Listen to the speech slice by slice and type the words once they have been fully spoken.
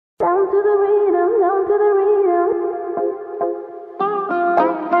to the rhythm, down to the rhythm.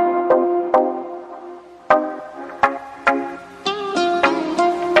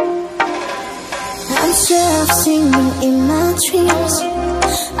 I'm sure I've seen you in my dreams.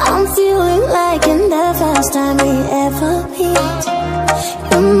 I'm feeling like in the first time we ever meet.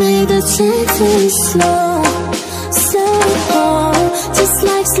 You made the time feel slow, slow, just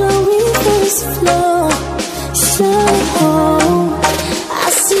like slow rivers flow, slow. I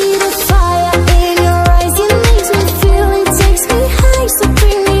see the fire in your eyes, it makes me feel, it takes me high, so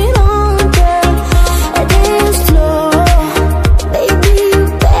bring it on, girl. Dance slow, baby, you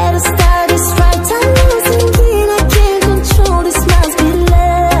better start this right. I'm losing it, I can't control this, must be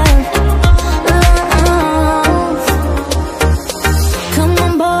love, love. Come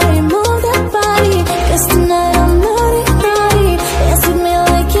on, boy, move that body, 'cause tonight I'm naughty, naughty. Dance with me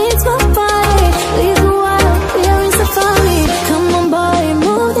like it's my party. We go wild, we're in safari. Come on, boy,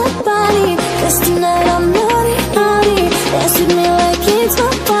 move that body, 'cause tonight I'm naughty, naughty. Dance with me like it's my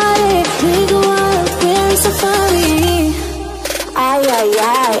party. We go wild, we're in safari. Ay, ay,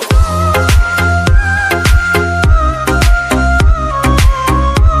 ay.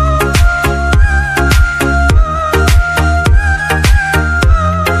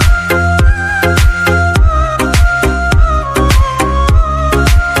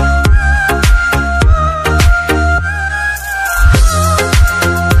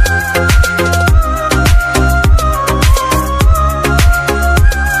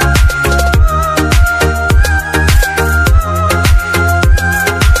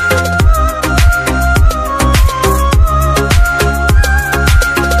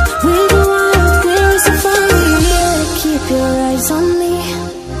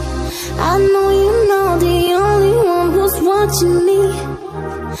 I know you know the only one who's watching me.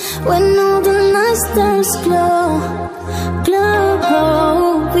 When all the night stars glow, glow,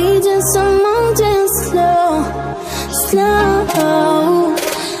 we just among dance slow, slow.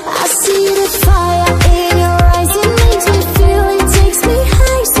 I see the fire in your eyes, it makes me feel, it takes me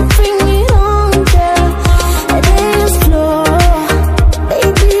high, so bring it on, girl. Dance slow,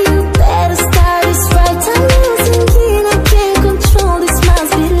 baby, you better start this right. I'm losing it, I can't control this,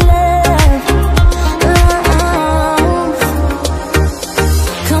 must be love, love.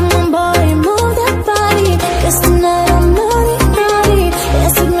 Come on, boy, move that body, 'cause tonight I'm naughty, naughty.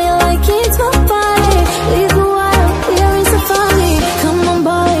 Dance with me like it's my party. We go wild, we're in safari. Come on,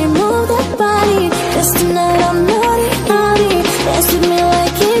 boy, move that body, 'cause tonight I'm naughty, naughty. Dance with me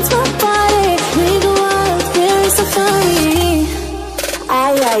like it's my party. We go wild, we're in safari.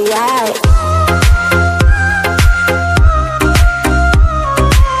 Ay, ay, ay.